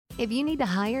If you need to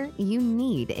hire, you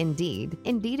need Indeed.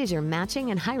 Indeed is your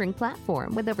matching and hiring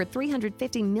platform with over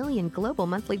 350 million global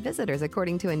monthly visitors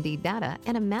according to Indeed data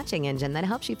and a matching engine that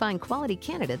helps you find quality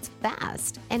candidates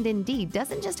fast. And Indeed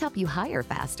doesn't just help you hire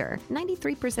faster.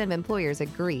 93% of employers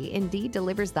agree Indeed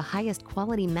delivers the highest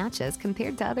quality matches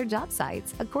compared to other job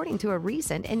sites, according to a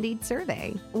recent Indeed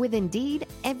survey. With Indeed,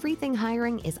 everything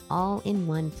hiring is all in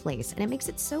one place, and it makes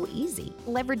it so easy.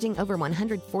 Leveraging over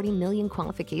 140 million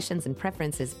qualifications and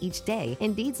preferences each day,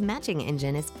 Indeed's matching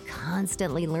engine is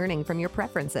constantly learning from your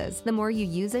preferences. The more you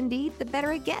use Indeed, the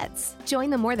better it gets. Join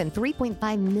the more than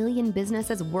 3.5 million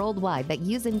businesses worldwide that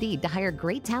use Indeed to hire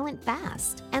great talent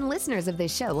fast. And listeners of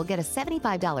this show will get a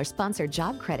 $75 sponsored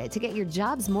job credit to get your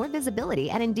jobs more visibility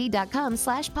at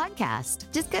Indeed.com/podcast.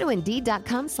 Just go to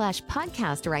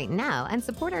Indeed.com/podcast right now and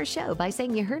support our show by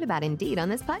saying you heard about Indeed on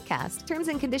this podcast. Terms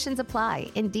and conditions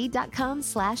apply.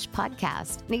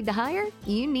 Indeed.com/podcast. Need to hire?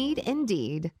 You need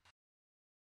Indeed.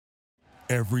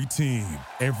 Every team,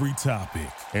 every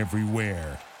topic,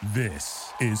 everywhere.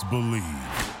 This is Believe.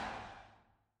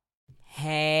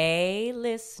 Hey,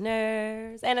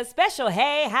 listeners, and a special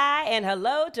hey, hi, and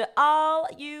hello to all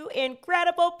you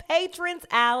incredible patrons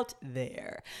out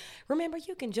there. Remember,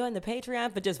 you can join the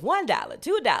Patreon for just $1,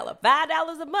 $2,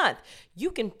 $5 a month.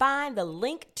 You can find the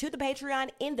link to the Patreon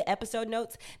in the episode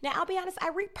notes. Now, I'll be honest, I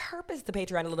repurposed the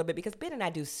Patreon a little bit because Ben and I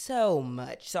do so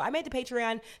much. So I made the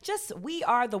Patreon just We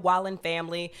Are the Wallen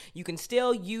Family. You can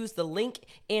still use the link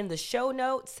in the show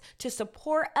notes to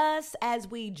support us as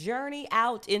we journey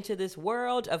out into this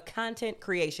world of content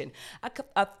creation.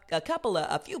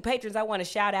 A few patrons I want to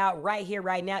shout out right here,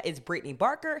 right now is Brittany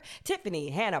Barker, Tiffany,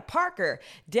 Hannah Parker,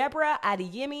 Deborah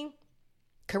Adeyemi,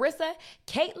 Carissa,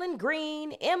 Caitlin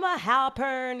Green, Emma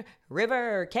Halpern,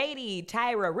 River, Katie,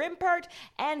 Tyra Rimpert,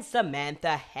 and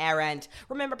Samantha Harrant.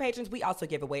 Remember, patrons, we also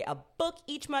give away a book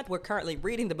each month. We're currently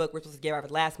reading the book we're supposed to give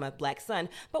out last month, Black Sun,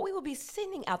 but we will be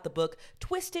sending out the book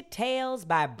Twisted Tales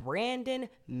by Brandon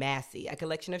Massey, a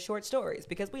collection of short stories,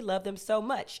 because we love them so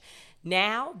much.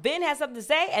 Now, Ben has something to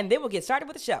say, and then we'll get started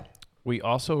with the show. We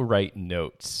also write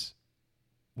notes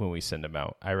when we send them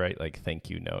out. I write thank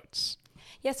you notes.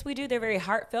 Yes, we do. They're very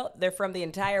heartfelt. They're from the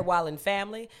entire Wallen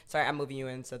family. Sorry, I'm moving you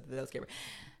in so that those can...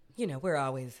 we're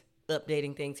always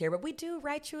updating things here, but we do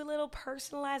write you a little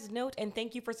personalized note, and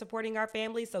thank you for supporting our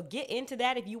family. So get into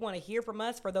that if you want to hear from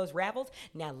us for those raffles.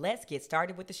 Now let's get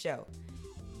started with the show.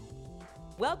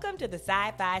 Welcome to the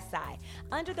Sci-Fi Sci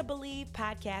under the Believe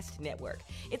Podcast Network.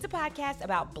 It's a podcast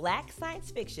about Black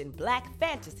science fiction, Black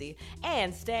fantasy,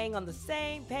 and staying on the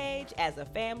same page as a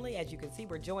family. As you can see,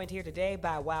 we're joined here today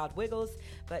by Wild Wiggles,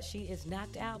 but she is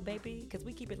knocked out, baby, because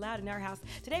we keep it loud in our house.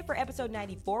 Today for episode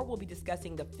 94, we'll be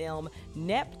discussing the film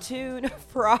Neptune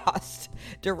Frost,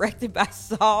 directed by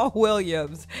Saul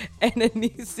Williams and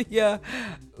Anisia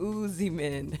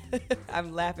Uziman.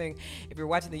 I'm laughing. If you're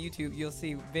watching the YouTube, you'll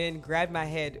see Ben grab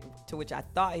my head, to which I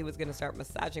thought he was going to start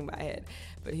massaging my head,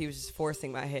 but he was just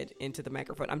forcing my head into the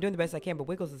microphone. I'm doing the best I can, but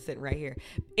Wiggles is sitting right here.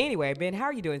 Anyway, Ben, how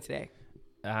are you doing today?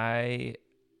 I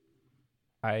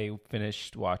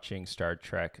finished watching Star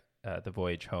Trek The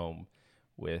Voyage Home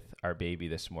with our baby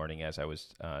this morning as I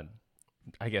was,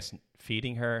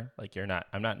 feeding her.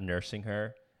 I'm not nursing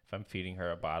her if I'm feeding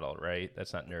her a bottle, right?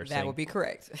 That's not nursing. That would be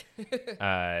correct.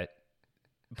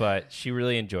 But she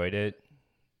really enjoyed it.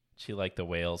 She liked the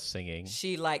whales singing.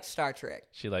 She liked Star Trek.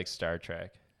 She likes Star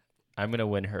Trek. I'm going to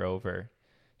win her over.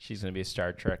 She's going to be a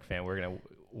Star Trek fan. We're going to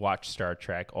watch Star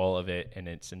Trek, all of it in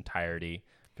its entirety.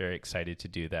 Very excited to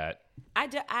do that.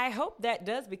 I hope that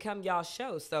does become y'all's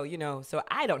show, so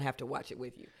I don't have to watch it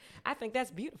with you. I think that's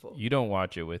beautiful. You don't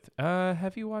watch it with...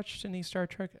 have you watched any Star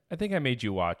Trek? I think I made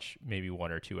you watch maybe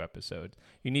 1 or 2 episodes.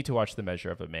 You need to watch The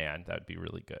Measure of a Man. That would be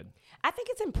really good. I think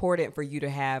it's important for you to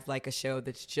have a show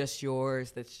that's just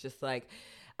yours, that's just a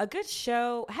good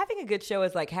show. Having a good show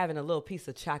is like having a little piece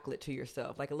of chocolate to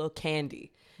yourself, like a little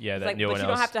candy. Yeah, it's that no one else. But you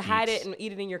don't have to eats. hide it and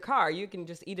eat it in your car. You can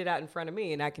just eat it out in front of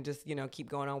me, and I can just keep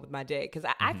going on with my day. Because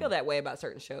I feel that way about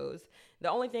certain shows. The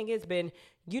only thing has been,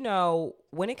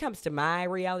 when it comes to my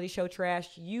reality show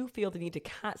trash, you feel the need to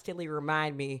constantly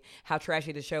remind me how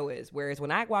trashy the show is. Whereas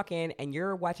when I walk in and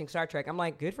you're watching Star Trek, I'm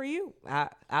like, good for you.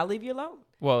 I'll leave you alone.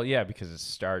 Well, yeah, because it's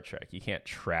Star Trek. You can't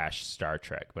trash Star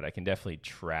Trek, but I can definitely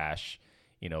trash,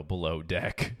 Below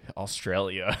Deck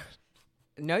Australia.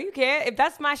 No, you can't. If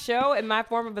that's my show and my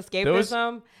form of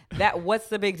escapism, what's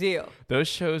the big deal? Those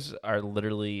shows are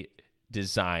literally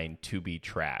designed to be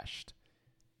trashed.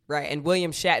 Right, and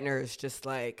William Shatner is just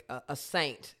like a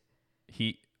saint.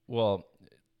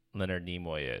 Leonard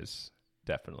Nimoy is,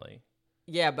 definitely.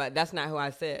 Yeah, but that's not who I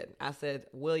said. I said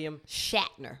William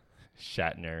Shatner.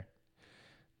 Shatner.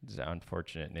 It's an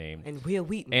unfortunate name. And Will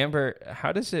Wheaton. Amber,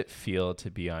 how does it feel to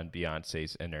be on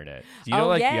Beyonce's internet? Do you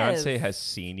know, yes. Beyonce has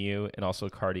seen you, and also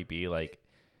Cardi B,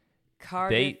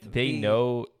 Cardi they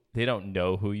know, they don't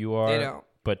know who you are. They don't.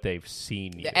 But they've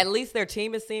seen you. At least their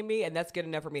team has seen me, and that's good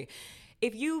enough for me.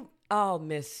 If you all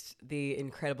missed the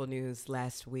incredible news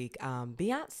last week,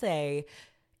 Beyonce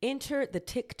entered the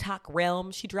TikTok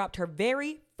realm. She dropped her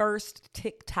very first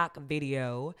TikTok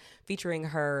video featuring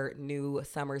her new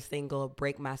summer single,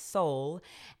 Break My Soul.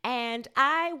 And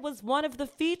I was one of the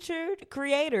featured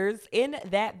creators in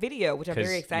that video, which I'm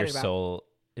very excited about. Your soul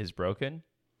is broken?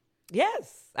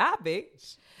 Yes, I'll be.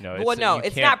 No,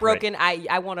 it's not broken.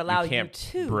 I won't allow you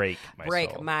to break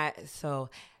soul. My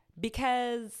soul.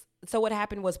 Because, so what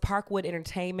happened was Parkwood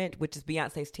Entertainment, which is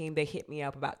Beyonce's team, they hit me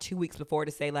up about 2 weeks before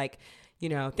to say,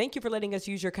 thank you for letting us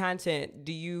use your content.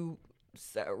 Do you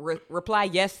reply,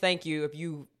 yes, thank you, if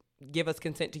you give us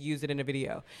consent to use it in a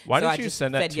video? Why don't you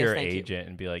send that to your agent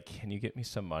and be like, can you get me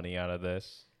some money out of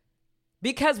this?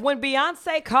 Because when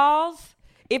Beyonce calls,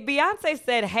 if Beyonce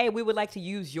said, hey, we would like to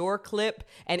use your clip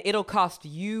and it'll cost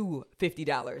you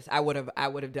 $50, I would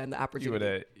have done the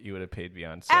opportunity. You would have paid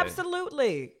Beyonce.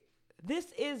 Absolutely.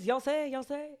 This is y'all say.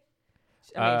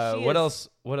 What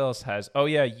else has? Oh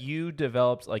yeah, you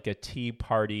developed like a Tea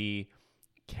Party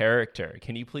character.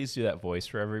 Can you please do that voice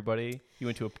for everybody? You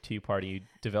went to a tea party, you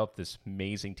developed this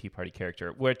amazing Tea Party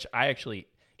character, which I actually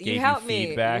gave you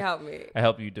feedback. You helped me. I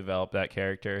helped you develop that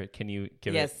character. Can you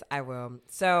give it? Yes, I will.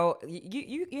 So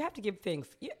you have to give things.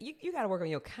 You got to work on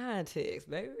your context,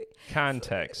 baby.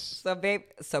 Context.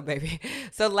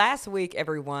 So last week,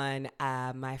 everyone,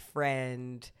 my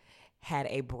friend had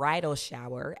a bridal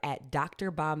shower at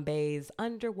Dr. Bombay's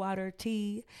Underwater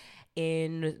Tea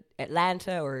in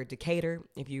Atlanta or Decatur,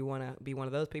 if you want to be one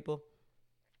of those people.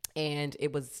 And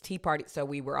it was tea party, so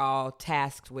we were all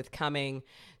tasked with coming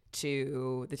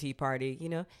to the tea party,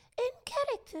 in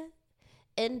character.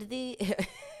 And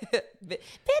that's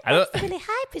a really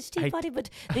high-pitched tea party, but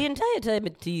the entire time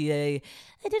at tea, I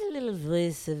did a little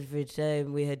voice every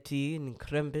time we had tea and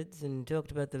crumpets and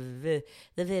talked about the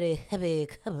very happy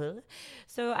couple.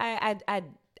 So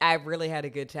I really had a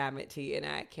good time at tea, and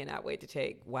I cannot wait to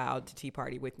take Wild to tea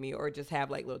party with me, or just have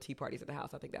like little tea parties at the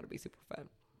house. I think that would be super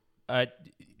fun.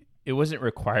 It wasn't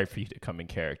required for you to come in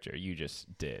character. You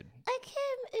just did. I came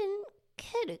in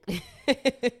character.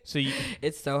 So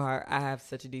it's so hard. I have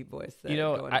such a deep voice.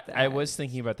 I was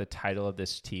thinking about the title of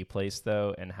this tea place,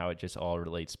 though, and how it just all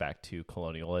relates back to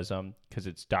colonialism, because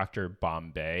it's Dr.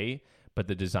 Bombay, but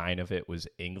the design of it was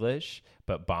English,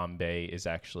 but Bombay is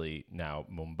actually now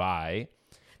Mumbai.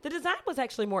 The design was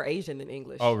actually more Asian than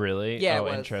English. Oh, really? Yeah, Oh, it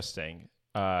was. Interesting.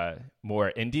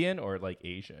 More Indian or like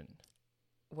Asian?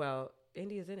 Well,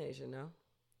 India's in Asia, no?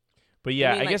 But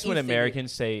yeah, I guess when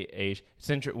Americans say Asian,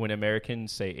 when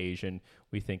Americans say Asian,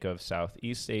 we think of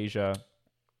Southeast Asia,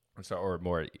 or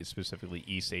more specifically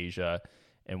East Asia.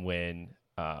 And when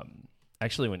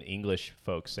when English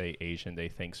folks say Asian, they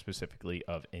think specifically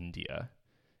of India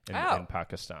and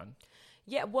Pakistan.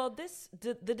 Yeah, well,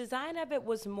 the design of it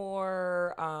was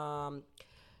more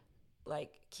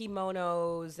like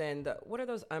kimonos and what are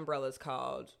those umbrellas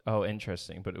called? Oh,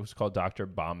 interesting. But it was called Dr.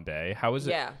 Bombay. How was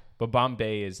it? Yeah. But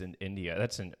Bombay is in India.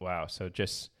 Wow. So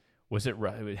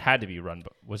it had to be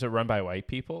was it run by white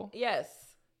people? Yes.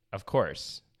 Of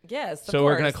course. Yes. So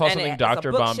we're going to call something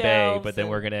Dr. Bombay, but then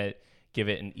we're going to give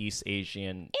it an East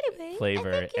Asian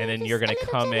flavor. And then you're going to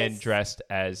come in dressed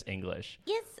as English.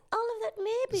 Yes, all of that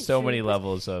may be so true, many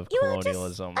levels of colonialism. You were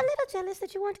just a little jealous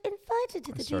that you weren't invited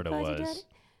to the tea party, Daddy.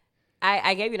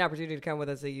 I gave you an opportunity to come with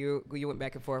us, so you went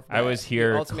back and forth. I was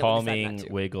here calming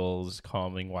Wiggles,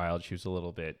 calming Wild. She was a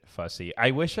little bit fussy. I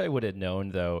wish I would have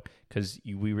known, though, because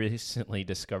we recently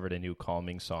discovered a new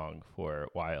calming song for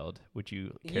Wild. Would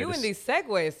you care and these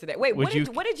segues today. Wait, what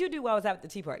did you do while I was at the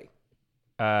tea party?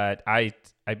 I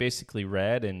basically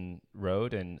read and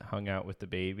wrote and hung out with the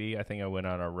baby. I think I went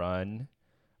on a run.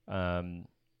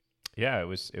 Yeah, it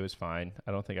was fine.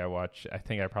 I think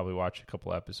I probably watched a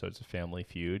couple episodes of Family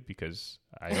Feud, because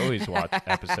I always watch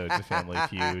episodes of Family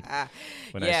Feud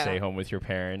when I stay home with your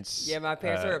parents. Yeah, my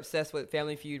parents are obsessed with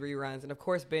Family Feud reruns. And of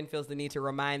course, Ben feels the need to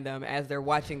remind them as they're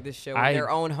watching this show in their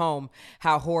own home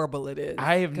how horrible it is.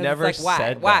 I have never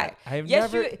said that. Why?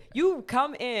 Never... you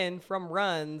come in from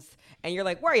runs and you're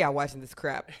like, why are y'all watching this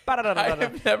crap? I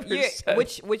have never said...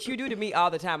 Which you do to me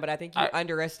all the time, but I think you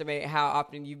underestimate how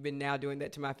often you've been now doing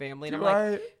that to my family. And I'm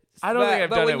like, I don't think I've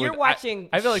done it. But when you're watching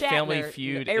I feel like Shatner, Family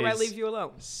Feud everybody is leaves you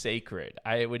alone. Sacred.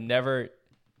 I would never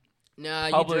you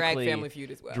drag Family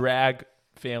Feud as well. Drag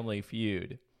Family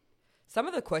Feud. Some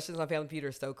of the questions on Family Feud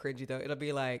are so cringy, though. It'll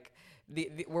be like,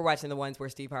 we're watching the ones where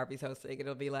Steve Harvey's hosting.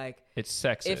 It'll be like, it's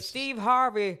sexist. If Steve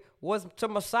Harvey was to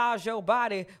massage your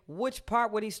body, which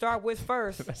part would he start with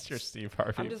first? That's your Steve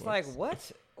Harvey. I'm just voice. like,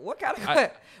 what? What kind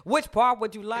of which part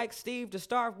would you like Steve to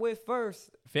start with first?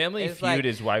 Family it's Feud like,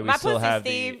 is why we my still pussy, have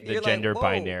Steve. the You're gender like, whoa.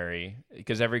 binary,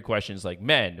 because every question is like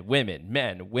men,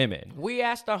 women. We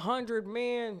asked 100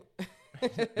 men.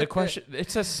 The question,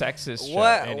 it's a sexist show.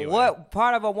 What Anyway. what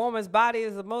part of a woman's body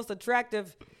is the most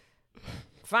attractive?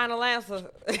 Final answer.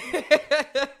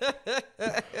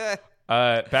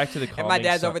 Back to the calming And my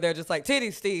dad's song. over there just like,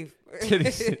 titties, Steve.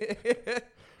 Titties.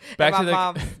 Back and to my the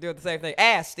mom's doing the same thing.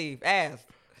 Ass, Steve, ass.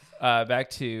 back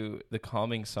to the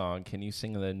calming song. Can you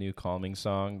sing the new calming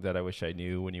song that I wish I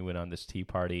knew when you went on this tea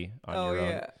party on your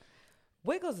own?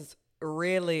 Wiggles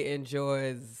really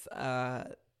enjoys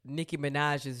Nicki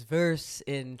Minaj's verse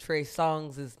in Trey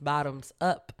Songz' Bottoms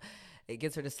Up. It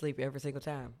gets her to sleep every single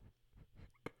time.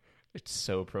 It's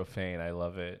so profane. I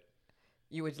love it.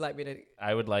 You would like me to?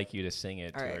 I would like you to sing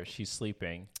it All to right. her. She's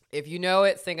sleeping. If you know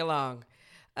it, sing along.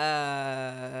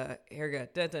 Here we go.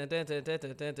 Dun, dun, dun, dun, dun,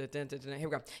 dun, dun, dun, dun, dun. Here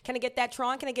we go. Can I get that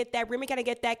Tron? Can I get that Remy? Can I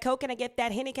get that Coke? Can I get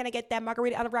that Henny? Can I get that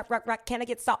margarita on the rock? Can I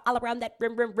get salt all around that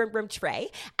rim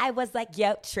tray? I was like,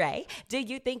 yo, Trey, do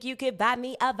you think you could buy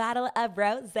me a bottle of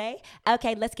rosé?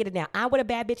 Okay, let's get it now. I'm with a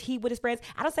bad bitch. He with his friends.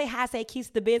 I don't say hi, I say keys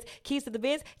to the biz. Keys to the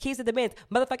biz. Keys to the biz.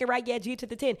 Motherfucking right, yeah, G to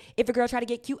the 10. If a girl try to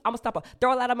get cute, I'ma stop her.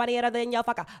 Throw a lot of money at her, then yo,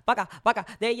 fucker.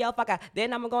 Then yo, fucker.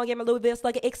 Then I'm gonna get my Louisville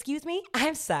slugger. Excuse me?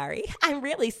 I'm sorry. I'm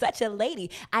really such a lady.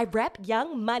 I rep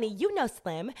Young Money. You know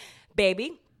Slim,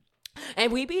 baby.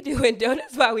 And we be doing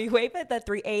donuts while we wait for the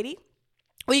 380.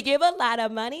 We give a lot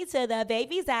of money to the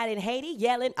babies out in Haiti,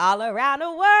 yelling all around the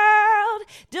world.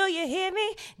 Do you hear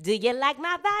me? Do you like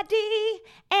my body?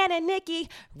 Anna Nicki.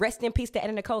 Rest in peace to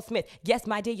Anna Nicole Smith. Yes,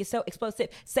 my dear, you're so explosive.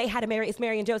 Say hi to Mary. It's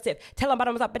Mary and Joseph. Tell them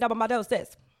bottoms up and up on my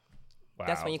doses. Wow.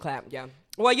 That's when you clap, yeah.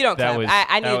 Well, you don't That clap. was-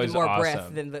 I that needed was more awesome.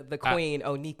 breath than the queen,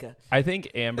 Onika. I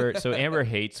think Amber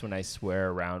hates when I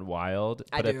swear around Wild,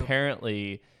 I but do.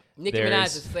 apparently Nicki there's- Minaj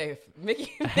is safe.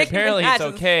 Nicki apparently Minaj it's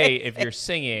is okay safe. if you're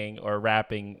singing or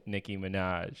rapping Nicki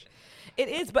Minaj. It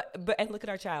is, but and look at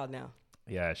our child now.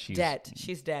 Yeah, she's Dead.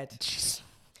 She's dead. she's-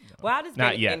 Wild is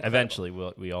not yet. incredible. Eventually,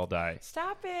 we all die.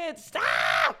 Stop it.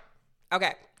 Stop.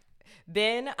 Okay.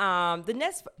 Then the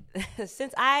next,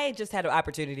 since I just had an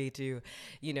opportunity to,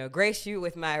 grace you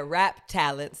with my rap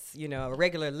talents, a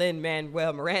regular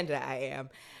Lin-Manuel Miranda I am.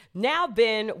 Now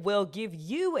Ben will give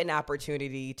you an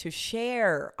opportunity to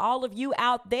share, all of you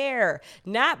out there,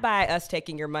 not by us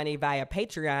taking your money via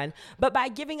Patreon, but by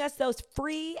giving us those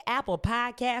free Apple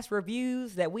Podcast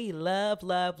reviews that we love,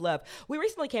 love, love. We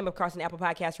recently came across an Apple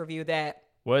Podcast review that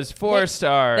Was 4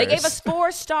 stars. they gave us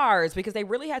 4 stars because they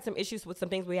really had some issues with some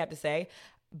things we have to say.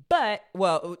 But,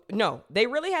 well, no, they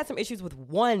really had some issues with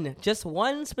just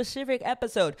one specific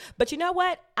episode. But you know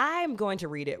what? I'm going to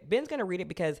read it. Ben's going to read it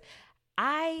because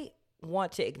I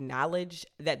want to acknowledge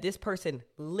that this person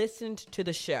listened to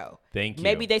the show. Thank you.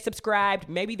 Maybe they subscribed,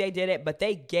 maybe they did it, but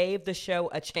they gave the show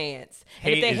a chance.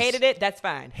 And if Hate they is- hated it, that's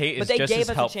fine. Hate but is they just gave as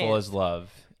us a helpful chance. as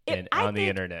love on the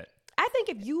internet. I think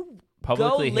if you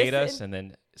Publicly go hate listen, us and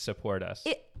then support us.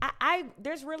 I'm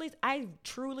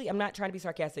not trying to be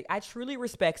sarcastic. I truly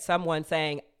respect someone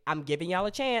saying, I'm giving y'all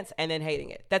a chance and then hating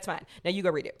it. That's fine. Now you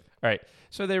go read it. All right.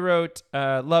 So they wrote,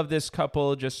 love this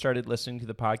couple. Just started listening to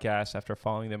the podcast after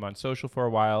following them on social for a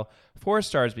while. 4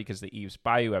 stars because the Eve's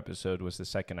Bayou episode was the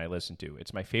second I listened to.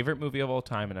 It's my favorite movie of all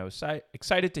time, and I was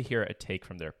excited to hear a take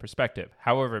from their perspective.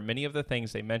 However, many of the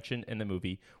things they mentioned in the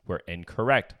movie were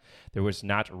incorrect. There was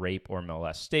not rape or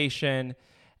molestation.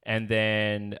 And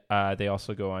then they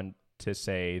also go on to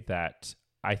say that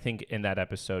I think in that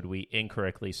episode we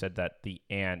incorrectly said that the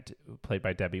aunt, played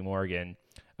by Debbie Morgan,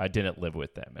 didn't live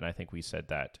with them. And I think we said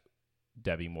that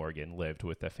Debbie Morgan lived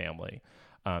with the family.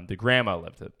 The grandma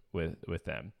lived with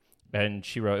them. And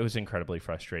she wrote, it was incredibly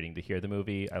frustrating to hear the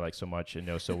movie I like so much and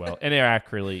know so well. And they're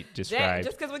accurately described.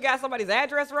 Just because we got somebody's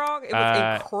address wrong, it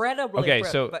was incredibly Okay,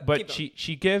 but but keep going.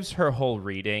 she gives her whole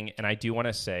reading, and I do want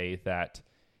to say that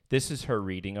this is her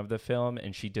reading of the film,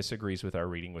 and she disagrees with our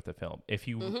reading with the film. If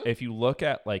you look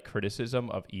at like criticism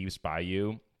of Eve's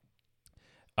Bayou,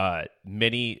 some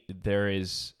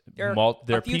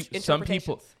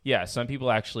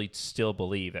people actually still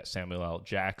believe that Samuel L.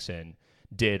 Jackson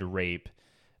did rape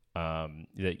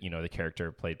the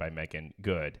character played by Megan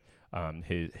Good,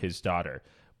 his daughter.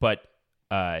 But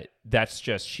that's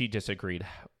just, she disagreed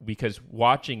because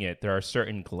watching it, there are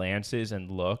certain glances and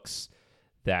looks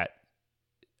that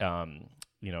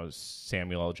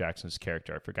Samuel L. Jackson's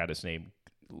character, I forgot his name,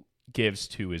 gives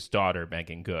to his daughter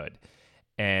Megan Good.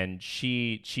 And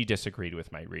she disagreed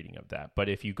with my reading of that. But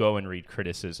if you go and read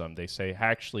criticism, they say,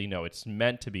 actually, no, it's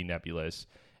meant to be nebulous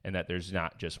and that there's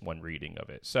not just one reading of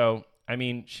it. So, I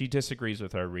mean, she disagrees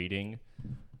with our reading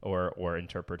or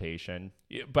interpretation.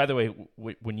 By the way,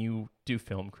 when you do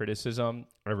film criticism,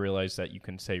 I realized that you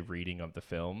can say reading of the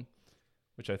film,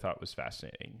 which I thought was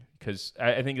fascinating because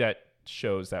I think that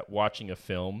shows that watching a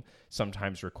film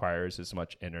sometimes requires as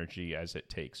much energy as it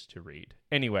takes to read.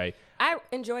 Anyway, I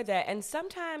enjoyed that. And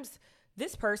sometimes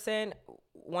this person,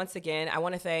 once again, I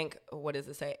want to thank, what does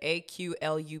it say?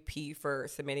 AQLUP for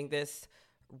submitting this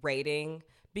rating,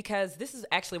 because this is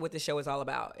actually what the show is all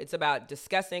about. It's about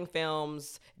discussing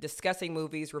films, discussing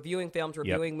movies, reviewing films,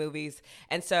 reviewing movies.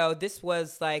 And so this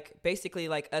was like basically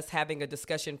like us having a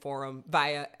discussion forum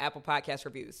via Apple Podcast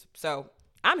reviews. So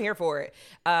I'm here for it.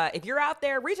 If you're out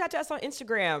there, reach out to us on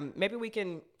Instagram. Maybe we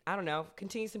can, I don't know,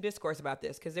 continue some discourse about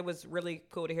this because it was really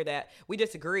cool to hear that. We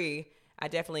disagree. I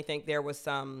definitely think there was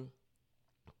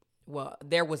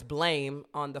there was blame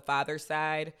on the father's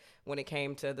side when it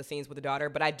came to the scenes with the daughter.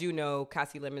 But I do know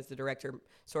Kasi Lemons, the director,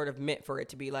 sort of meant for it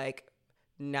to be like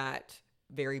not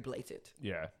very blatant.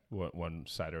 Yeah, one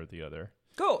side or the other.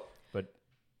 Cool. But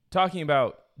talking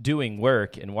about doing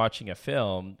work and watching a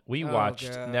film, we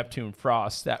watched Neptune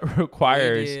Frost. That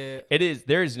requires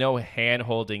there is no hand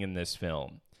holding in this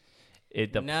film.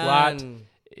 Plot,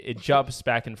 it jumps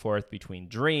back and forth between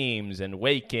dreams and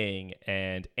waking,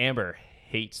 and Amber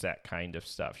hates that kind of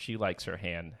stuff. She likes her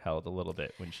hand held a little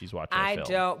bit when she's watching a film. I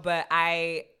don't, but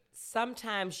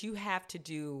sometimes you have to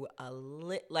do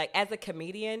like as a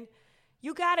comedian,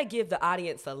 you got to give the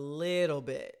audience a little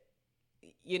bit.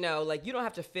 You know, like you don't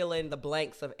have to fill in the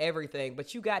blanks of everything,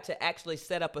 but you got to actually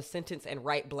set up a sentence and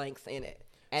write blanks in it.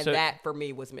 And so that for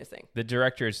me was missing. The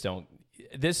directors don't.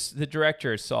 The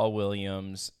director is Saul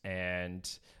Williams and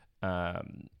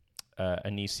Anicia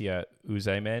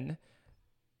Uzayman.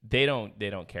 They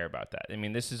don't care about that. I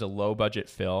mean, this is a low budget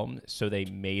film, so they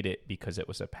made it because it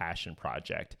was a passion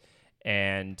project,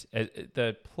 and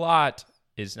the plot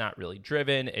is not really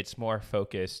driven. It's more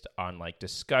focused on like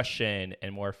discussion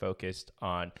and more focused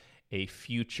on a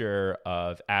future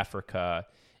of Africa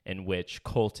in which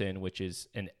Coltan, which is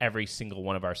in every single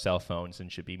one of our cell phones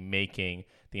and should be making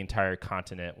the entire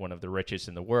continent one of the richest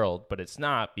in the world, but it's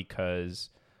not because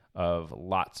of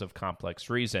lots of complex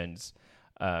reasons.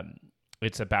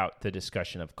 It's about the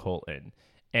discussion of Coltan.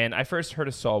 And I first heard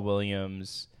of Saul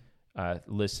Williams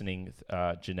listening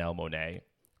Janelle Monáe.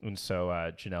 And so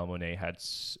Janelle Monáe had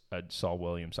Saul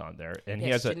Williams on there. And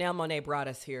Janelle Monáe brought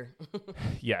us here.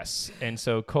 Yes. And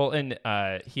so Coltan,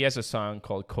 he has a song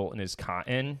called Coltan is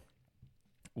Cotton,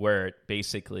 where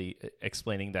basically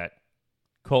explaining that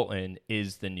Coltan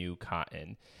is the new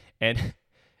cotton. And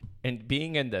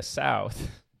being in the South,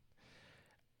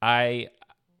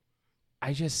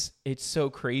 it's so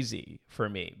crazy for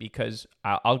me because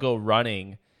I'll go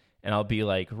running and I'll be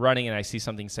like running and I see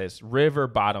something says River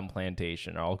Bottom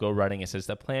Plantation, or I'll go running and it says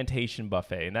the Plantation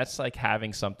Buffet. And that's like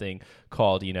having something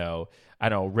called,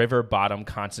 River Bottom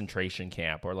Concentration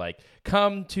Camp, or like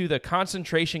come to the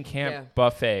concentration camp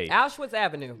buffet. Auschwitz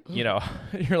Avenue.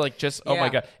 You're like oh my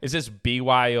God, is this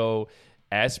BYOS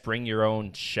bring your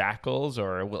own shackles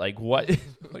or like what?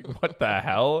 Like what the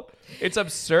hell? It's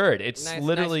absurd. It's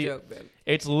nice joke, Ben.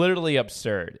 It's literally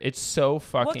absurd. It's so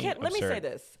fucking absurd. Let me say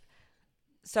this.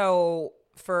 So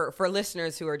for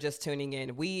listeners who are just tuning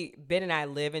in, Ben and I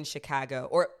live in Chicago,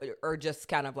 or just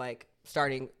kind of like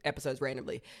starting episodes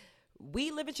randomly. We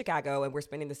live in Chicago and we're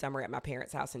spending the summer at my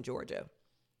parents' house in Georgia.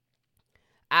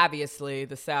 Obviously,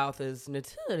 the South is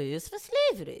notorious for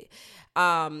slavery.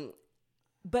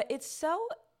 But it's so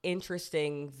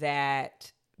interesting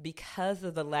that because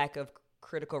of the lack of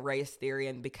critical race theory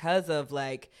and because of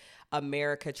like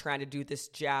America trying to do this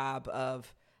job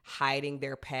of hiding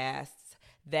their pasts,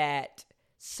 that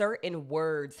certain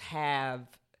words have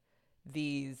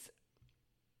these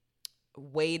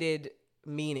weighted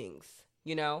meanings,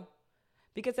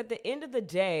 Because at the end of the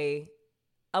day,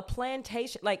 a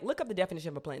plantation, like look up the definition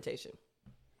of a plantation.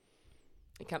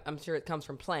 I'm sure it comes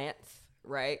from plants,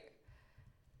 right?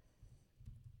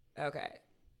 Okay.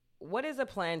 What is a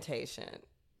plantation?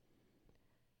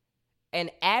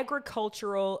 An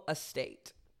agricultural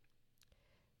estate.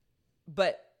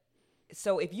 But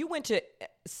so if you went to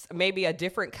maybe a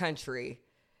different country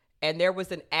and there was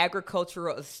an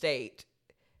agricultural estate,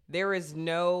 there is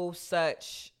no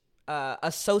such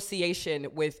association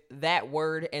with that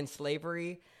word and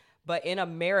slavery. But in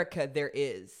America, there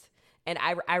is. And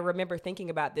I remember thinking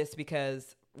about this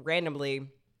because randomly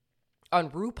on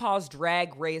RuPaul's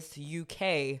Drag Race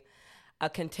UK, a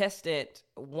contestant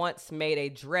once made a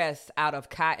dress out of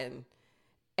cotton.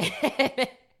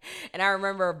 And I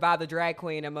remember Bob the drag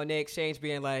queen and Monet Exchange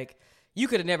being like, you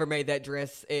could have never made that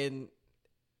dress in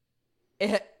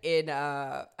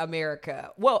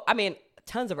America. Well, I mean,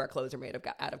 tons of our clothes are made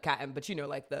out of cotton, but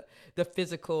like the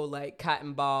physical like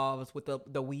cotton balls with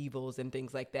the weevils and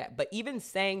things like that. But even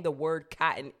saying the word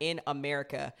cotton in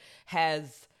America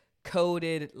has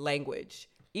coded language.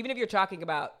 Even if you're talking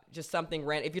about just something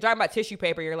random, if you're talking about tissue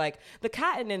paper, you're like, the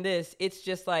cotton in this, it's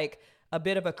just like a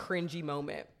bit of a cringy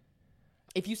moment.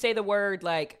 If you say the word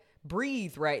like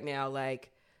breathe right now,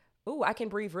 like, ooh, I can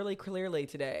breathe really clearly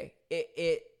today.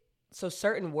 So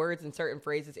certain words and certain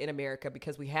phrases in America,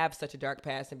 because we have such a dark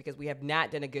past and because we have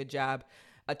not done a good job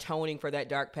atoning for that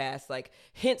dark past, like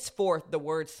henceforth the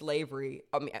word slavery,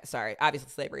 obviously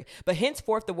slavery, but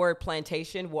henceforth the word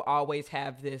plantation will always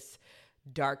have this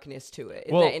darkness to it.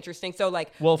 Isn't that interesting? So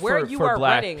like where you are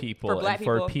running for black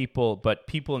people, but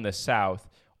people in the South,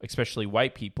 especially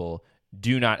white people,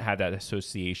 do not have that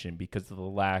association because of the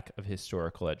lack of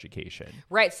historical education.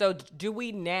 Right. So do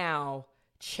we now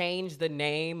change the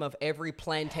name of every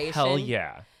plantation? Hell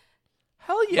yeah.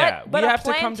 But we have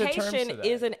to come to terms with that. A plantation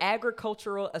is an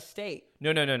agricultural estate.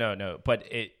 No. But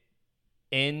it's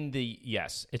an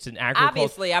agricultural.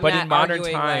 Obviously, I'm but not in modern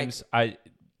arguing times,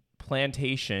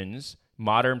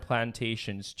 modern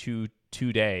plantations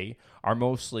today are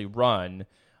mostly run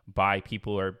by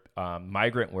people or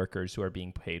migrant workers who are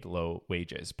being paid low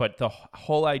wages. But the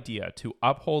whole idea to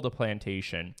uphold a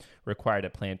plantation required a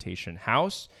plantation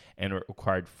house and it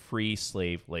required free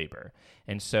slave labor.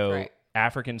 And so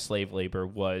African slave labor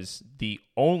was the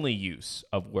only use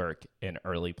of work in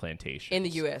early plantations. In the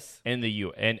U.S.? And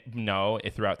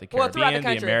throughout the Caribbean,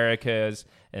 the Americas,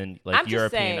 and like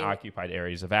European occupied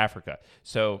areas of Africa.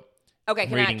 So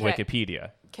reading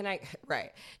Wikipedia. Can I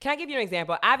give you an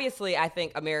example? Obviously, I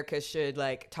think America should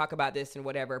like talk about this and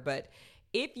whatever, but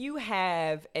if you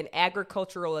have an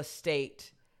agricultural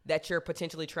estate that you're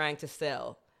potentially trying to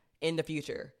sell in the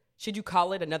future, should you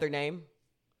call it another name?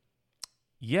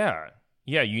 Yeah,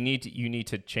 you need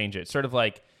to change it. Sort of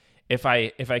like if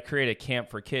I create a camp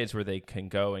for kids where they can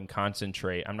go and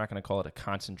concentrate, I'm not going to call it a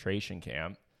concentration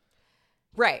camp.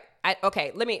 Right.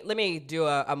 Let me do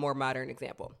a more modern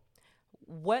example.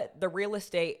 What the real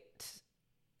estate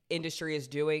industry is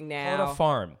doing now. Call it a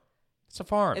farm. It's a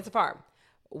farm.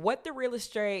 What the real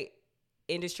estate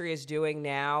industry is doing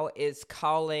now is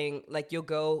calling, like you'll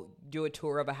go do a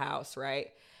tour of a house, right?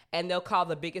 And they'll call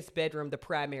the biggest bedroom the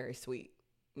primary suite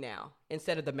now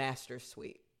instead of the master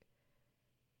suite.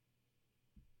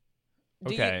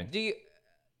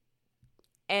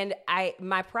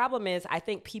 My problem is I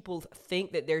think people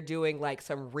think that they're doing like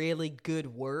some really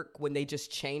good work when they just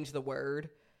change the word.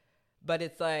 But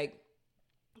it's like,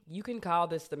 you can call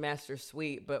this the master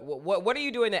suite, but what are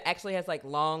you doing that actually has like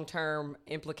long-term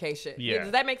implication? Yeah.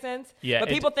 Does that make sense? Yeah. But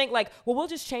people think like, well, we'll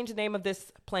just change the name of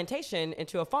this plantation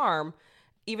into a farm.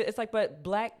 Even it's like, but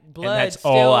black blood. And that's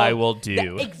all I will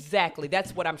do. Exactly.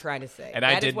 That's what I'm trying to say. And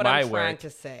I did my work. Trying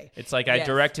to say. It's like I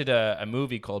directed a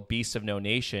movie called Beasts of No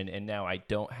Nation, and now I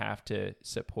don't have to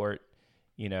support.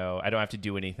 I don't have to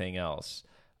do anything else.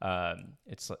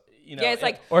 It's like. It's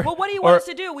like, well, what do you want us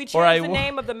to do? We changed the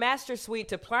name of the master suite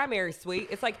to primary suite.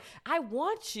 It's like, I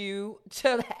want you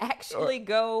to actually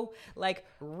go like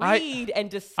read and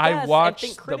discuss. I watched and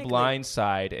think critically. The Blind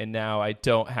Side, and now I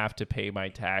don't have to pay my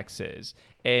taxes.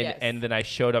 And then I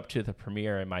showed up to the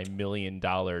premiere in my $1 million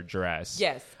dress.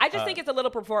 Yes. I just think it's a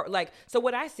little so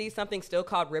when I see something still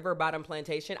called River Bottom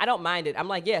Plantation, I don't mind it. I'm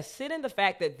like, yes, sit in the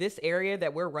fact that this area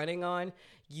that we're running on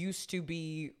used to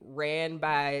be ran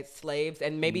by slaves,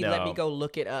 and maybe let me go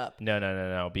look it up.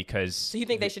 No, because... So you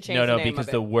think they should change the name of it? No, because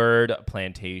the word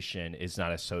plantation is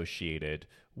not associated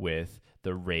with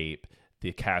the rape,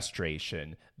 the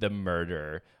castration, the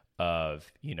murder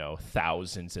of,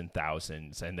 thousands and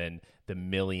thousands, and then the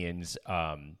millions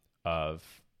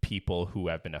of people who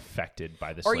have been affected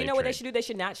by the slave trade. Or what they should do? They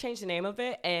should not change the name of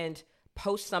it and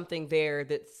post something there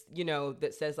that's,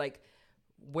 that says like,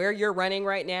 where you're running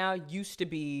right now used to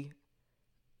be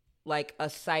like a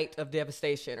site of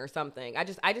devastation or something. I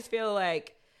just feel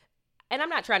like, and I'm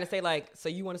not trying to say like, so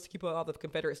you want us to keep all the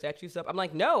Confederate statues up? I'm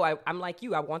like, no, I'm like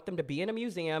you. I want them to be in a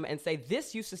museum and say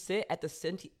this used to sit at the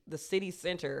city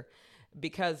center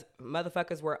because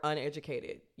motherfuckers were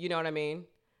uneducated. You know what I mean?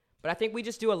 But I think we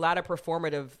just do a lot of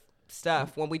performative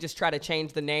stuff when we just try to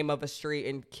change the name of a street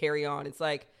and carry on. It's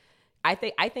like, I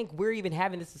think we're even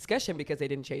having this discussion because they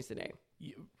didn't change the name.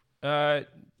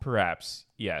 Perhaps.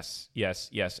 Yes,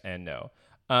 and no.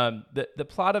 The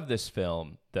plot of this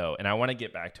film, though, and I want to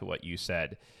get back to what you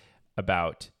said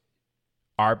about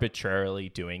arbitrarily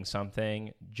doing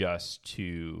something just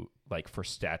to like for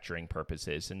staturing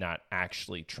purposes and not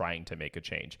actually trying to make a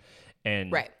change.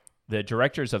 And right. the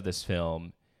directors of this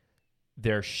film,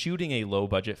 they're shooting a low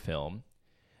budget film.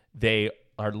 They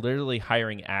are literally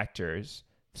hiring actors.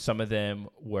 Some of them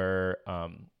were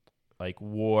like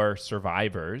war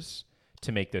survivors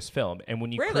to make this film. And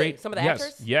when you create some of the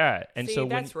actors, yeah, and see, so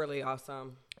that's really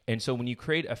awesome. And so when you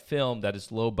create a film that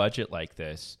is low budget like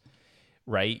this,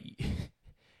 right,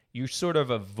 you sort of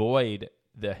avoid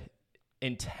the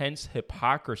intense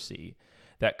hypocrisy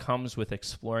that comes with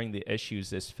exploring the issues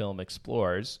this film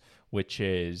explores, which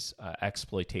is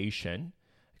exploitation,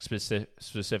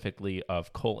 specifically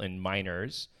of Coltan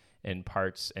miners in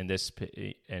parts in this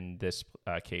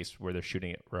case where they're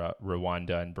shooting at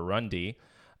Rwanda and Burundi.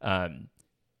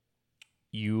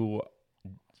 You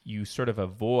sort of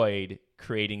avoid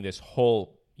creating this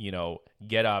whole,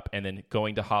 get up and then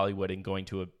going to Hollywood and going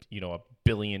to a $1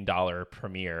 billion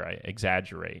premiere. I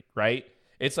exaggerate, right?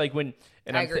 It's like when,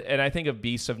 I think of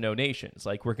Beasts of No Nations.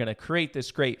 Like, we're going to create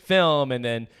this great film, and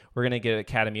then we're going to get an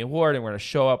Academy Award, and we're going to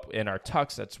show up in our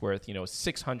tux that's worth,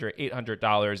 $600,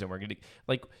 $800, and we're going to,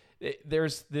 like,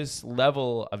 there's this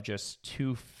level of just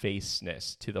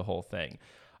two-facedness to the whole thing.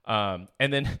 And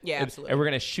then, absolutely. And we're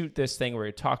going to shoot this thing. We're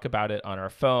going to talk about it on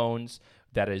our phones.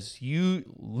 That is, you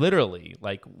literally,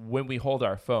 like, when we hold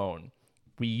our phone,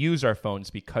 we use our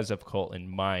phones because of Coltan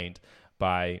mined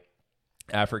by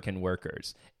African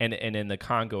workers. And in the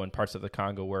Congo and parts of the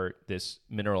Congo where this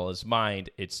mineral is mined,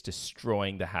 it's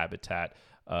destroying the habitat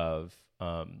of,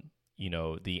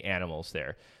 the animals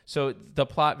there. So the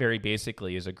plot very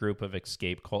basically is a group of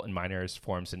escaped Coltan miners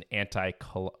forms an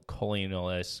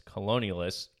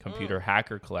anti-colonialist computer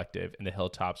hacker collective in the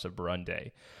hilltops of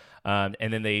Burundi. And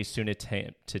then they soon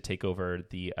attempt to take over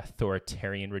the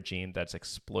authoritarian regime that's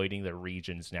exploiting the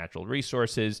region's natural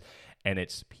resources and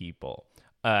its people.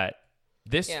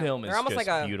 This film is almost just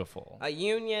like beautiful. A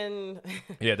union.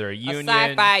 Yeah, they're a union. A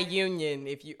sci-fi union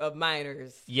of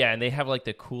miners. Yeah, and they have like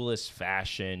the coolest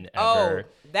fashion ever. Oh,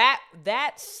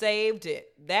 that saved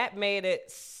it. That made it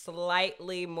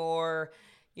slightly more,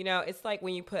 it's like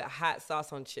when you put hot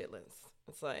sauce on chitlins.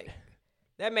 It's like,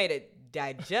 that made it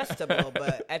digestible,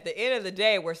 but at the end of the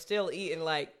day, we're still eating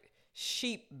like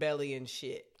sheep belly and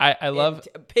shit. I love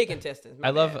pig intestines. I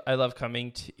love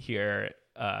coming here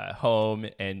home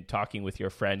and talking with your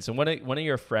friends. And one of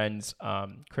your friends,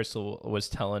 Crystal, was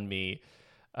telling me,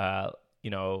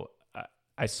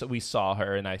 we saw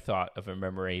her and I thought of a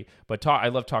memory. But I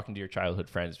love talking to your childhood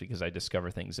friends because I discover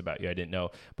things about you I didn't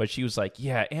know. But she was like,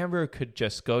 yeah, Amber could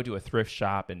just go to a thrift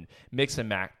shop and mix and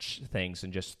match things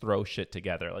and just throw shit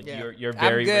together. Like you're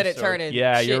very I'm good at turning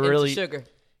shit you're really into sugar.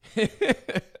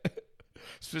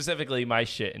 Specifically my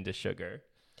shit into sugar.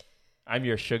 I'm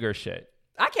your sugar shit.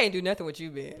 I can't do nothing with you,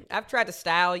 Ben. I've tried to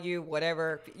style you,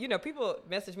 whatever. People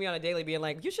message me on a daily being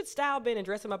like, you should style Ben and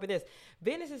dress him up in this.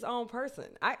 Ben is his own person.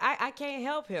 I can't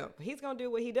help him. He's going to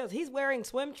do what he does. He's wearing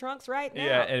swim trunks right now.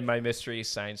 Yeah, and my Mystery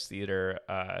Science Theater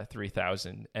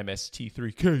 3000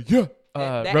 MST3K. Yeah.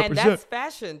 And that's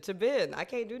fashion to Ben. I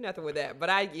can't do nothing with that.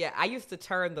 But I used to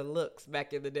turn the looks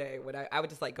back in the day when I would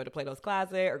just like go to Plato's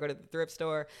Closet or go to the thrift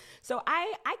store. So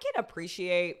I can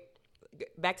appreciate,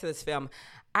 back to this film,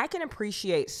 I can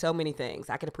appreciate so many things.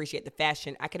 I can appreciate the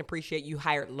fashion. I can appreciate you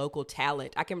hired local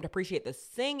talent. I can appreciate the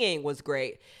singing was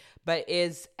great. But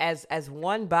as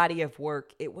one body of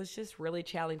work, it was just really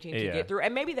challenging to get through.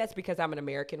 And maybe that's because I'm an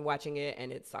American watching it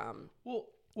and it's well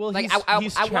like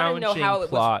he's I want to know how it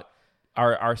plot.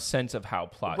 Our sense of how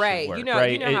plot should work, right? You know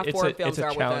how foreign films are with us. It's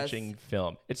a challenging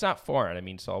film. It's not foreign. I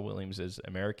mean, Saul Williams is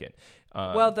American.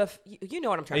 You know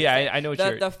what I'm trying to say. Yeah, I know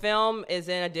what the film is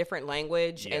in a different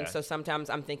language, and so sometimes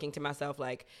I'm thinking to myself,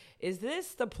 like, is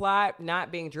this the plot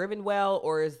not being driven well,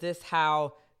 or is this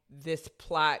how this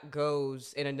plot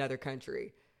goes in another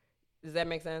country? Does that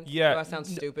make sense? Yeah. Do I sound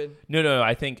stupid? No.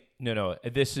 I think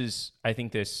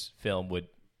this film would,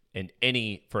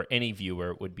 for any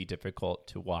viewer, would be difficult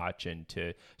to watch and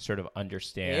to sort of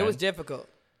understand. It was difficult.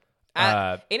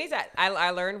 Anytime I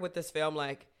learned with this film,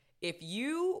 like, if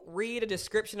you read a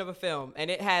description of a film and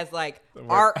it has like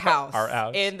art house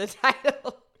in the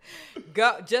title,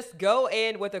 go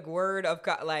in with a word of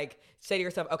like, say to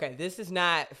yourself, okay, this is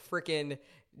not freaking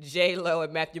J-Lo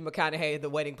and Matthew McConaughey, The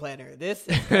Wedding Planner. This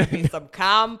is going to be some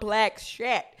complex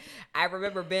shit. I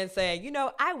remember Ben saying,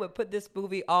 I would put this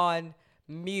movie on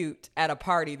mute at a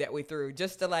party that we threw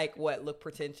just to look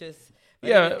pretentious.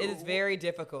 But it is very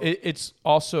difficult. It's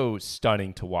also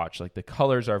stunning to watch. Like, the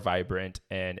colors are vibrant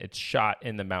and it's shot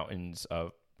in the mountains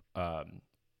of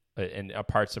in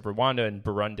parts of Rwanda and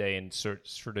Burundi, and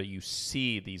sort of you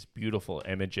see these beautiful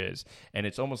images and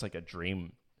it's almost like a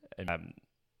dream.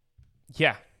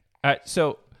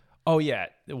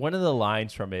 One of the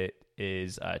lines from it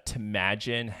is to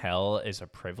imagine hell is a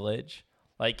privilege.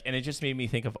 Like, and it just made me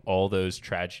think of all those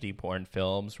tragedy porn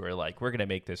films where like, we're going to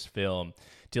make this film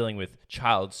dealing with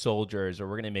child soldiers, or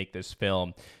we're going to make this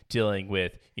film dealing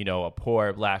with, a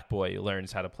poor black boy who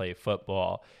learns how to play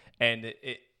football. And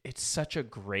it's such a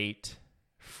great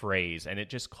phrase, and it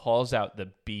just calls out the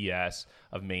BS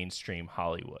of mainstream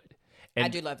Hollywood. And, I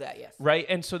do love that, yes. Right?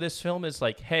 And so this film is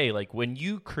like, hey, like when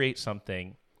you create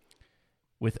something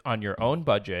on your own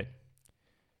budget,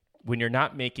 when you're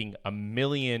not making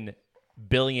 $1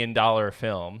 billion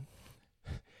film,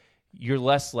 you're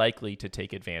less likely to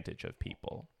take advantage of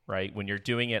people, right? When you're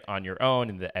doing it on your own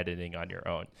and the editing on your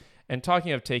own. And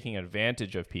talking of taking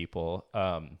advantage of people,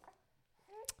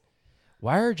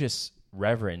 why are just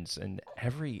reverends and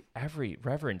every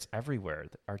reverends everywhere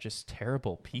are just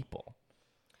terrible people,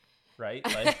 right?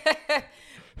 Like,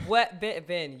 what,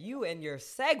 Ben? You and your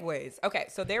segues. Okay,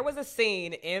 so there was a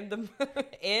scene in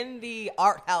the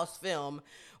art house film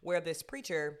where this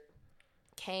preacher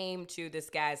came to this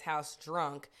guy's house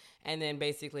drunk and then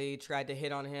basically tried to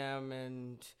hit on him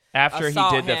and after he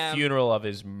did the him. funeral of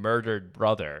his murdered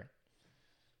brother.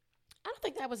 I don't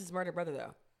think that was his murdered brother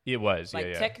though. It was, like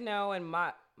yeah. Techno and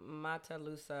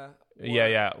Matalusa.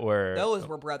 Those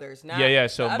were brothers. So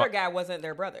the other guy wasn't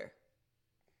their brother.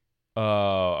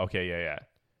 Oh, okay, yeah.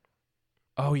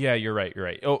 Oh, yeah, you're right.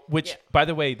 Oh, by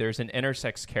the way, there's an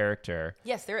intersex character.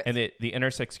 Yes, there is. And the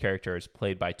intersex character is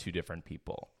played by two different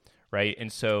people, right?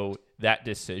 And so that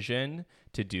decision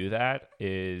to do that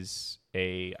is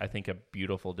I think a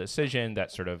beautiful decision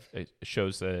that sort of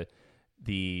shows the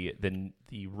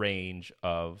range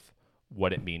of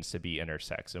what it means to be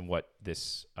intersex and what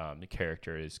this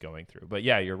character is going through. But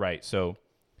yeah, you're right. So,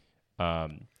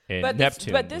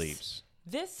 Neptune leaves.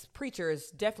 This preacher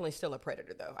is definitely still a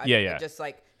predator, though. Yeah. Just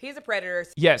like he's a predator.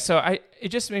 Yeah. So it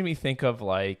just made me think of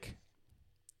like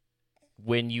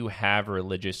when you have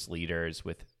religious leaders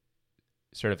with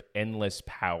sort of endless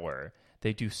power,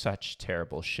 they do such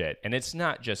terrible shit. And it's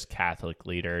not just Catholic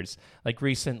leaders. Like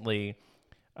recently,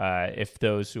 if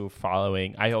those who are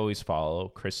following, I always follow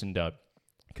Christendom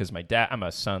because I'm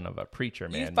a son of a preacher,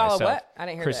 man. You follow myself. what? I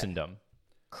didn't hear Christendom.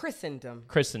 Christendom.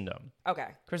 Okay.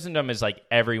 Christendom is like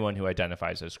everyone who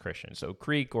identifies as Christian. So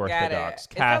Greek, Orthodox,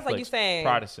 Catholics, it sounds like you're saying,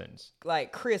 Protestants.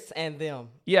 Like Chris and them.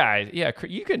 Yeah.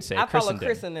 You can say I follow Christendom.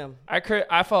 Chris and them.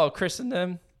 I follow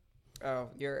Christendom. Oh,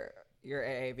 your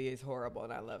AAV is horrible,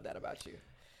 and I love that about you.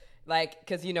 Like,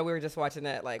 because, we were just watching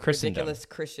that, like, ridiculous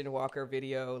Christian Walker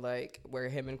video, like, where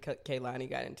him and Kaylani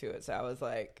got into it. So I was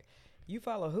like, you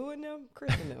follow who in them?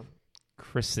 Chris and them.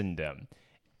 Christendom.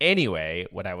 Anyway,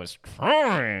 what I was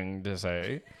trying to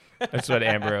say, that's what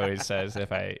Amber always says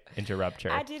if I interrupt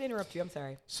her. I did interrupt you. I'm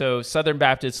sorry. So Southern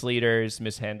Baptist leaders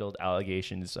mishandled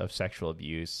allegations of sexual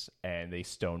abuse, and they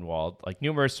stonewalled, like,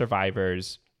 numerous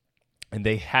survivors. And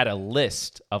they had a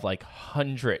list of, like,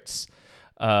 hundreds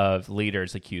of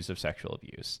leaders accused of sexual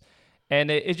abuse. And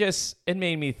it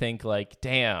made me think, like,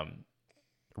 damn,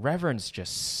 reverends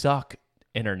just suck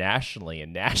internationally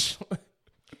and nationally.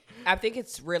 I think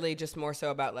it's really just more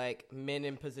so about like men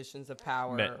in positions of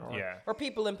power or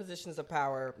people in positions of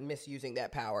power misusing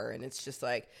that power. And it's just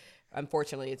like,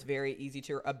 unfortunately, it's very easy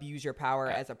to abuse your power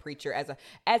as a preacher,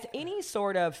 as any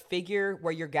sort of figure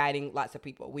where you're guiding lots of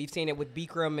people. We've seen it with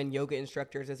Bikram and yoga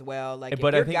instructors as well. Like, if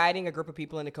you're guiding a group of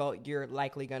people in a cult, you're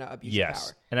likely going to abuse your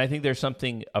power. And I think there's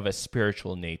something of a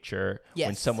spiritual nature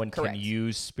when someone correct. can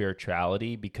use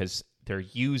spirituality because they're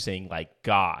using like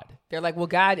God. They're like, well,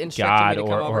 God instructed me to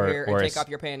come over here and take off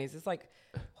your panties. It's like,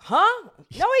 huh?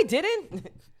 No, he didn't.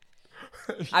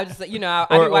 I just, I've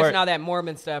been watching all that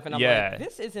Mormon stuff, and I'm like,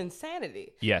 this is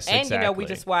insanity. Yes, and exactly. We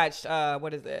just watched,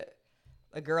 what is it?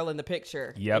 A Girl in the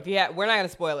Picture. Yep. We're not going to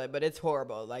spoil it, but it's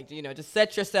horrible. Like, just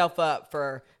set yourself up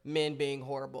for men being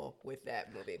horrible with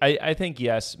that movie. I think,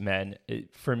 yes, men,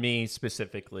 for me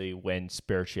specifically, when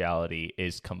spirituality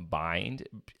is combined,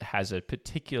 has a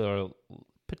particularly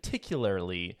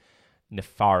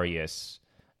nefarious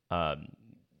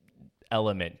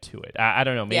element to it. I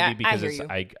don't know, maybe because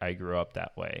I grew up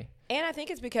that way. And I think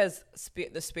it's because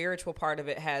the spiritual part of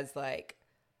it has, like,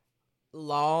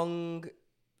 long...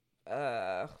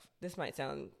 this might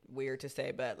sound weird to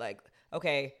say, but like,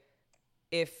 okay,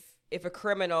 if a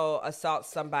criminal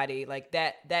assaults somebody, like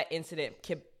that incident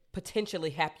can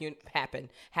potentially happen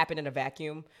in a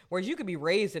vacuum, whereas you could be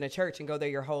raised in a church and go there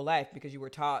your whole life because you were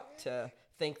taught to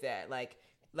think that like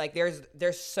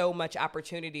there's so much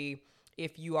opportunity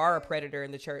if you are a predator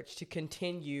in the church to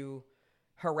continue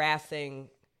harassing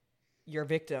your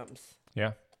victims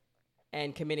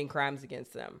and committing crimes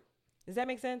against them. Does that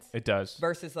make sense? It does.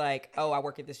 Versus like, oh, I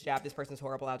work at this job. This person's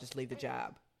horrible. I'll just leave the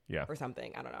job. Yeah. Or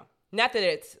something. I don't know. Not that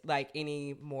it's like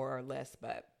any more or less,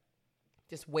 but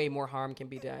just way more harm can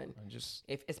be done.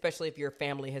 Especially if your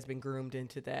family has been groomed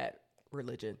into that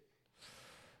religion.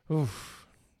 Oof.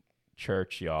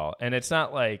 Church, y'all. And it's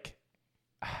not like,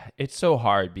 it's so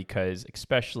hard because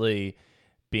especially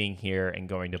being here and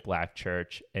going to Black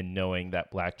church and knowing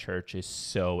that Black church is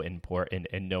so important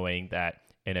and knowing that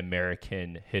in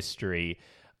American history,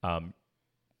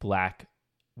 Black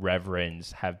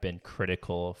reverends have been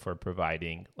critical for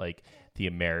providing like the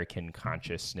American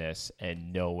consciousness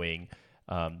and knowing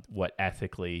what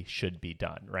ethically should be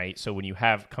done, right? So when you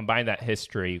have combined that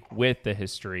history with the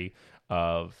history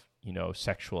of, you know,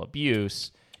 sexual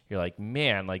abuse, you're like,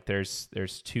 man, like there's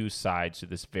two sides to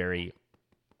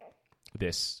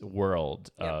this world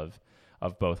of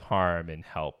both harm and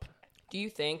help. Do you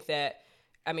think that,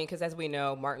 I mean, because as we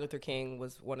know, Martin Luther King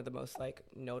was one of the most like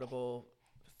notable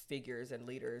figures and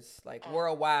leaders like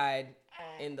worldwide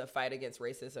in the fight against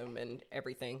racism and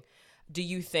everything. Do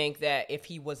you think that if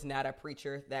he was not a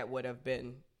preacher, that would have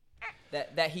been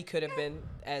that he could have been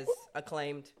as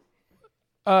acclaimed?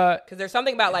 Because there's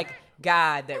something about like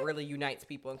God that really unites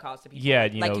people and calls to people. Yeah,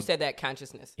 you said, that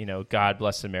consciousness. You know, God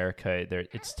bless America.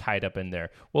 It's tied up in there.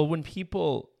 Well, when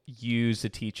people use the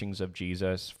teachings of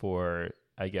Jesus for,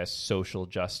 I guess, social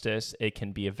justice, it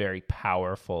can be a very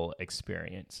powerful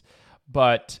experience.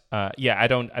 But I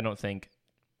don't think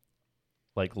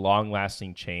like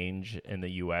long-lasting change in the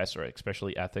U.S. or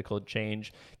especially ethical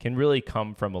change can really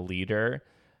come from a leader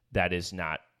that is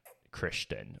not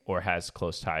Christian or has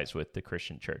close ties with the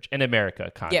Christian church in America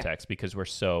context, because we're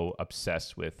so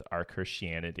obsessed with our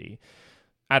Christianity.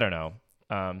 I don't know.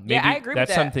 Maybe I agree that's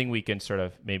with that. something we can sort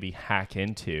of maybe hack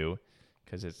into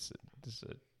because this is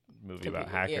a movie about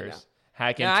hackers.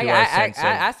 Hack into our sense of...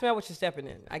 I smell what you're stepping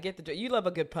in. I get you love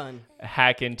a good pun.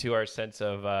 Hack into our sense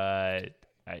of a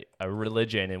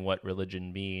religion and what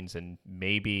religion means, and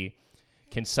maybe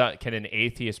can an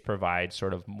atheist provide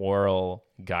sort of moral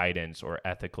guidance or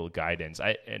ethical guidance?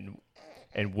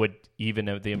 And would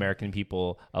even the American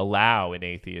people allow an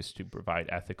atheist to provide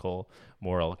ethical,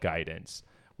 moral guidance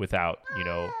without, you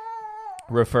know,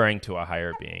 referring to a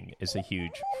higher being is a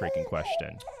huge freaking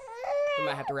question. We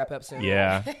might have to wrap up soon.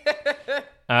 Yeah.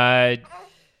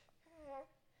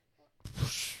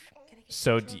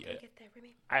 So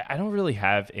I don't really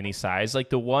have any sighs. Like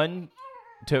the one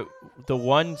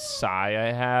sigh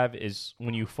I have is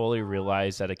when you fully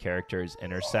realize that a character is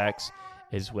intersex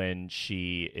is when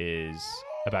she is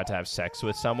about to have sex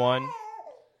with someone.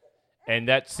 And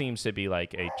that seems to be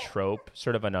like a trope,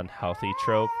 sort of an unhealthy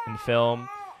trope in film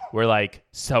where like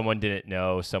someone didn't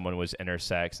know someone was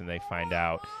intersex and they find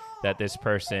out that this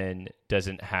person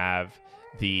doesn't have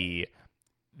the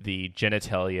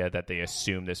genitalia that they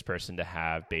assume this person to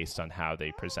have based on how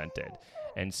they presented.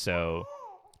 And so,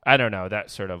 I don't know, that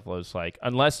sort of was like,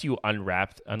 unless you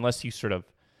sort of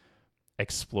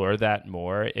explore that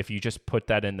more, if you just put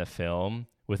that in the film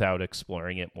without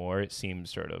exploring it more, it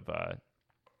seems sort of,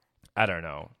 I don't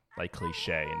know, like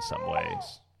cliche in some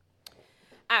ways.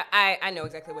 I know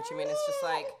exactly what you mean. It's just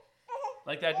like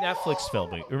that Netflix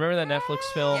film. Remember that Netflix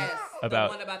film? Yes,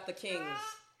 about the one about the kings.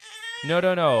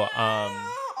 No.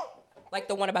 Like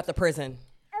the one about the prison.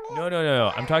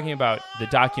 No. I'm talking about the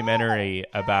documentary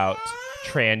about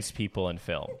trans people in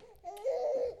film.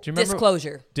 Do you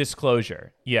remember?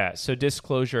 Disclosure. Yeah. So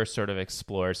Disclosure sort of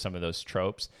explores some of those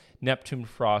tropes. Neptune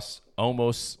Frost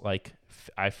almost like,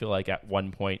 I feel like at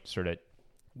one point sort of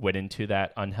went into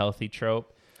that unhealthy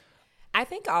trope. I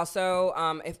think also,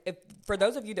 if for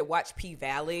those of you that watch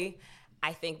P-Valley,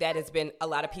 I think that has been a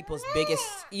lot of people's biggest,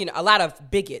 a lot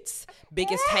of biggest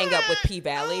hang up with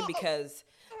P-Valley, because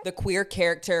the queer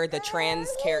character, the trans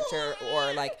character,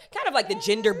 or like kind of like the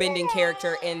gender bending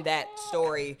character in that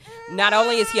story, not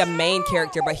only is he a main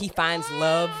character, but he finds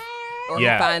love or he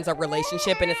finds a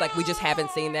relationship. And it's like, we just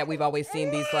haven't seen that. We've always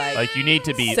seen these like you need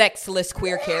to be sexless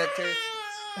queer characters.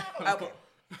 Okay.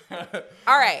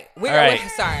 All right.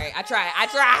 Sorry.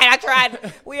 I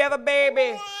tried. We have a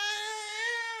baby.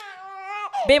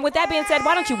 Ben, with that being said,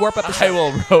 why don't you warp up the show?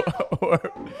 I will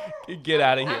get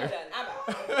out of here. I'm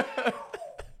out.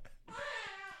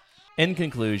 In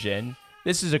conclusion,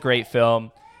 this is a great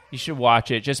film. You should watch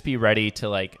it. Just be ready to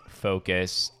like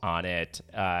focus on it.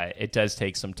 It does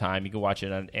take some time. You can watch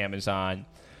it on Amazon.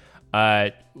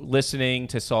 Listening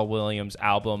to Saul Williams'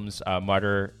 albums,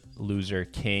 Martyr, Loser,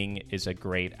 King is a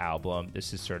great album.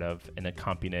 This is sort of an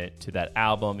accompaniment to that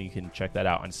album. You can check that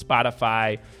out on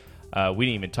Spotify. We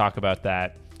didn't even talk about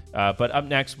that. But up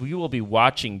next, we will be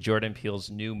watching Jordan Peele's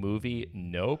new movie,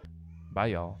 Nope. Bye,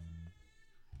 y'all.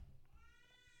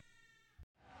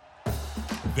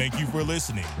 Thank you for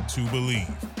listening to Believe.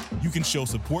 You can show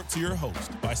support to your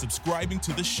host by subscribing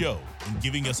to the show and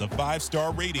giving us a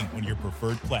 5-star rating on your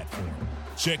preferred platform.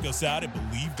 Check us out at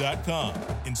Believe.com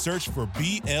and search for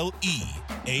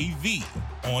BLEAV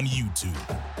on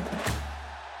YouTube.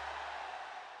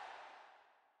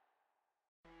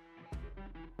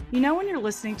 You know when you're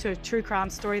listening to a true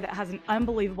crime story that has an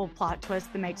unbelievable plot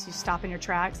twist that makes you stop in your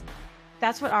tracks?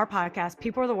 That's what our podcast,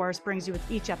 People Are the Worst, brings you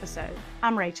with each episode.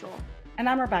 I'm Rachel. And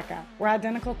I'm Rebecca. We're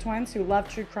identical twins who love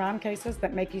true crime cases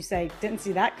that make you say, didn't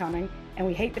see that coming, and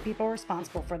we hate the people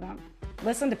responsible for them.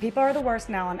 Listen to People Are the Worst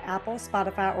now on Apple,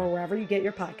 Spotify, or wherever you get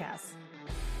your podcasts.